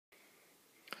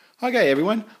Okay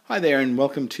everyone, hi there and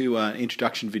welcome to an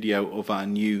introduction video of our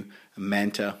new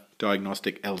MANTA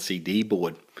Diagnostic LCD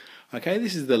board. Okay,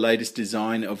 this is the latest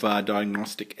design of our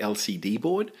diagnostic LCD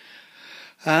board.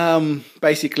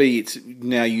 Basically it's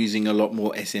now using a lot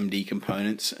more SMD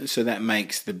components, so that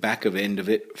makes the back end of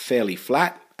it fairly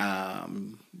flat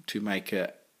to make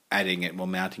adding it or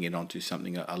mounting it onto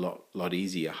something a lot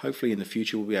easier. Hopefully in the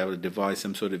future we'll be able to devise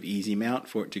some sort of easy mount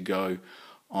for it to go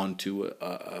onto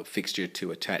a fixture to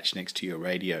attach next to your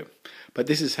radio. But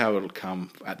this is how it'll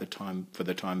come at the time for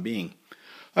the time being.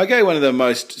 Okay, one of the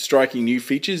most striking new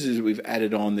features is we've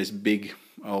added on this big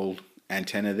old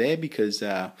antenna there because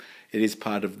it is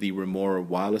part of the Remora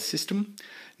wireless system.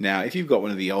 Now if you've got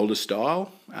one of the older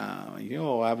style, I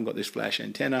haven't got this flash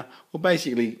antenna, well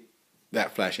basically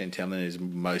that flash antenna is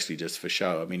mostly just for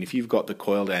show. I mean, if you've got the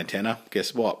coiled antenna,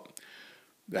 guess what?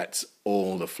 That's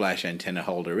all the flash antenna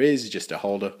holder is, just a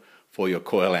holder for your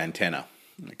coil antenna.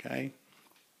 Okay,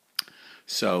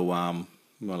 so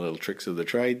my little tricks of the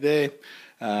trade there.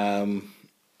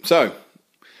 So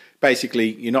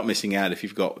basically you're not missing out if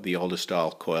you've got the older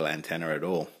style coil antenna at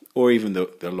all, or even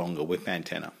the longer whip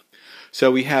antenna.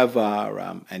 So we have our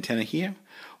antenna here.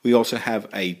 We also have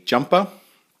a jumper.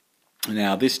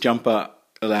 Now this jumper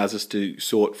allows us to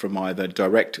sort from either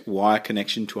direct wire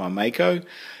connection to our Mako.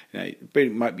 Now,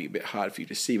 it might be a bit hard for you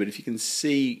to see, but if you can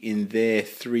see in there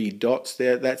 3 dots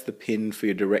there, that's the pin for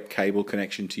your direct cable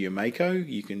connection to your Mako.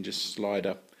 You can just slide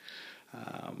a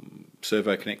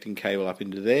servo connecting cable up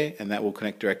into there and that will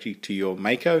connect directly to your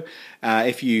Mako.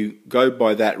 If you go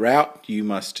by that route, you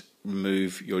must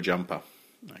remove your jumper.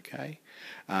 Okay,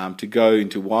 to go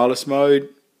into wireless mode,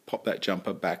 pop that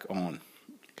jumper back on.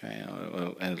 Okay,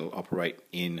 and it'll operate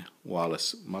in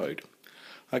wireless mode.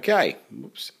 Okay,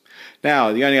 whoops.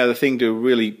 Now the only other thing to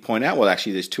really point out, well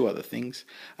actually there's 2 other things.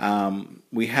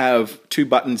 We have 2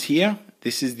 buttons here.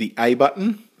 This is the A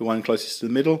button, the one closest to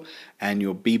the middle, and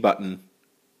your B button,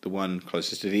 the one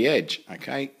closest to the edge.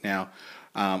 Okay, now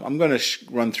I'm going to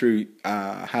run through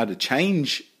how to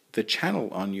change the channel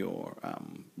on your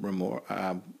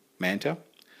Remora, MANTA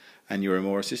and your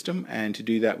Remora system, and to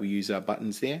do that we use our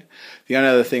buttons there. The only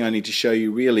other thing I need to show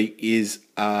you really is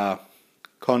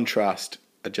contrast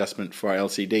adjustment for our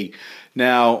LCD.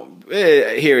 Now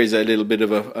here is a little bit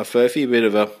of a furphy, a bit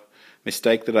of a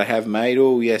mistake that I have made.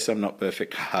 Oh yes, I'm not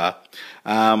perfect.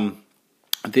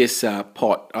 This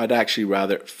pot, I'd actually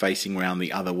rather it facing around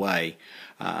the other way.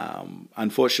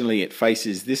 Unfortunately it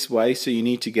faces this way, so you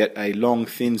need to get a long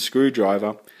thin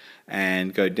screwdriver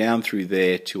and go down through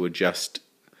there to adjust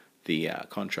the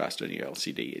contrast on your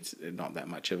LCD. It's not that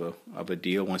much of a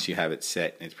deal. Once you have it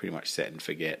set, it's pretty much set and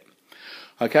forget.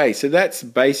 Okay, so that's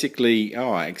basically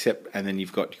and then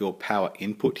you've got your power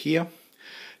input here.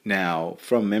 Now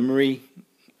from memory,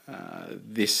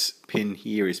 this pin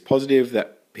here is positive,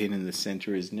 that pin in the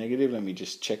center is negative. Let me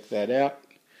just check that out.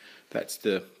 That's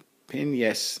the pin,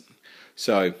 yes.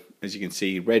 So as you can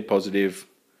see, red positive,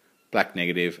 black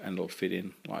negative, and it'll fit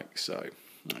in like so.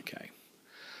 Okay.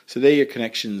 So there are your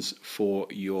connections for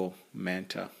your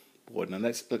MANTA board. Now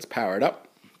let's power it up.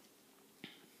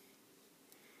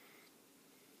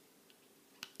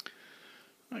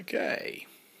 Okay.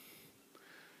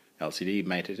 LCD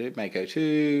Mako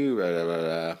 2. Blah, blah,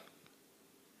 blah.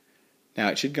 Now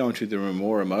it should go into the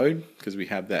Remora mode because we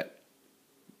have that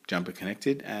jumper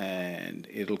connected, and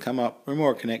it'll come up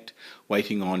Remora Connect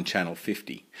waiting on channel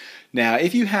 50. Now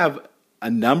if you have a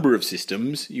number of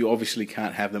systems, you obviously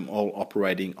can't have them all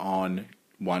operating on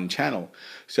one channel.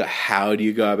 So how do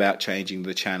you go about changing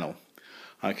the channel?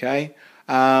 Okay,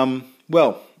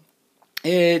 well,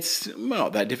 it's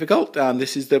not that difficult.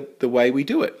 This is the way we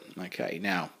do it. Okay,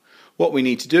 now what we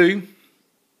need to do,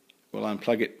 we'll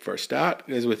unplug it for a start.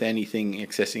 As with anything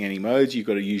accessing any modes, you've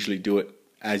got to usually do it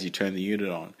as you turn the unit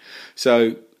on.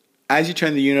 So as you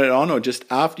turn the unit on, or just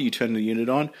after you turn the unit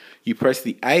on, you press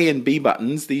the A and B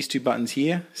buttons, these 2 buttons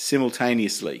here,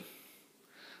 simultaneously.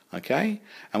 Okay,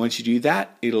 and once you do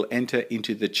that, it'll enter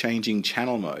into the changing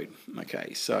channel mode.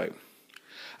 Okay, so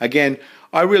again,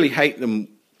 I really hate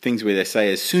things where they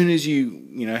say as soon as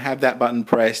you have that button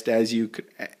pressed, as you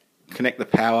connect the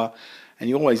power, and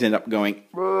you always end up going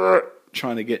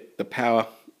trying to get the power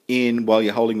in while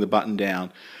you're holding the button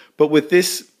down. But with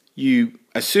this,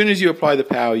 as soon as you apply the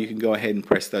power, you can go ahead and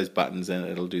press those buttons and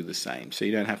it'll do the same. So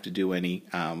you don't have to do any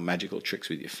magical tricks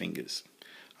with your fingers.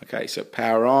 Okay, so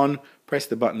power on, press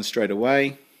the button straight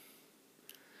away,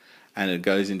 and it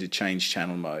goes into change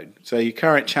channel mode. So your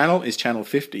current channel is channel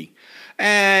 50.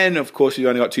 And of course we've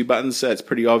only got 2 buttons, so it's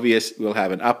pretty obvious. We'll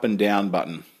have an up and down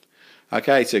button.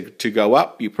 Okay, so to go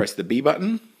up, you press the B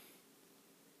button.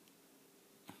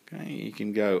 Okay, you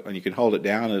can go and you can hold it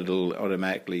down, it'll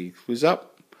automatically whiz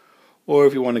up. Or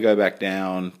if you want to go back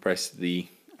down, press the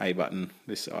A button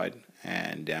this side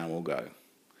and down we'll go.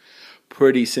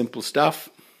 Pretty simple stuff.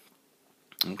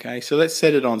 Okay, so let's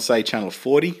set it on, say, channel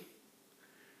 40.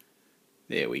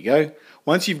 There we go.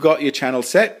 Once you've got your channel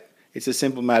set, it's a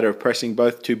simple matter of pressing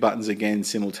both two buttons again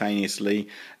simultaneously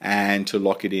and to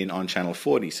lock it in on channel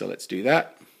 40. So let's do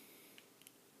that.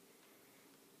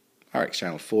 RX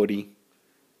channel 40.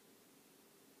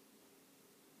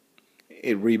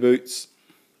 It reboots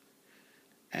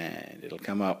and it'll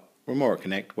come up Remora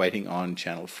Connect waiting on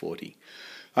channel 40.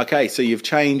 Okay, so you've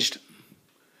changed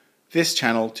this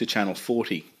channel to channel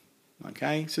 40.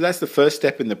 Okay, so that's the first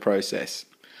step in the process.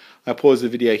 I pause the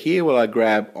video here while I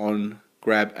grab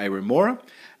a Remora,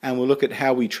 and we'll look at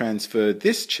how we transfer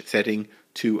this setting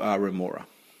to our Remora.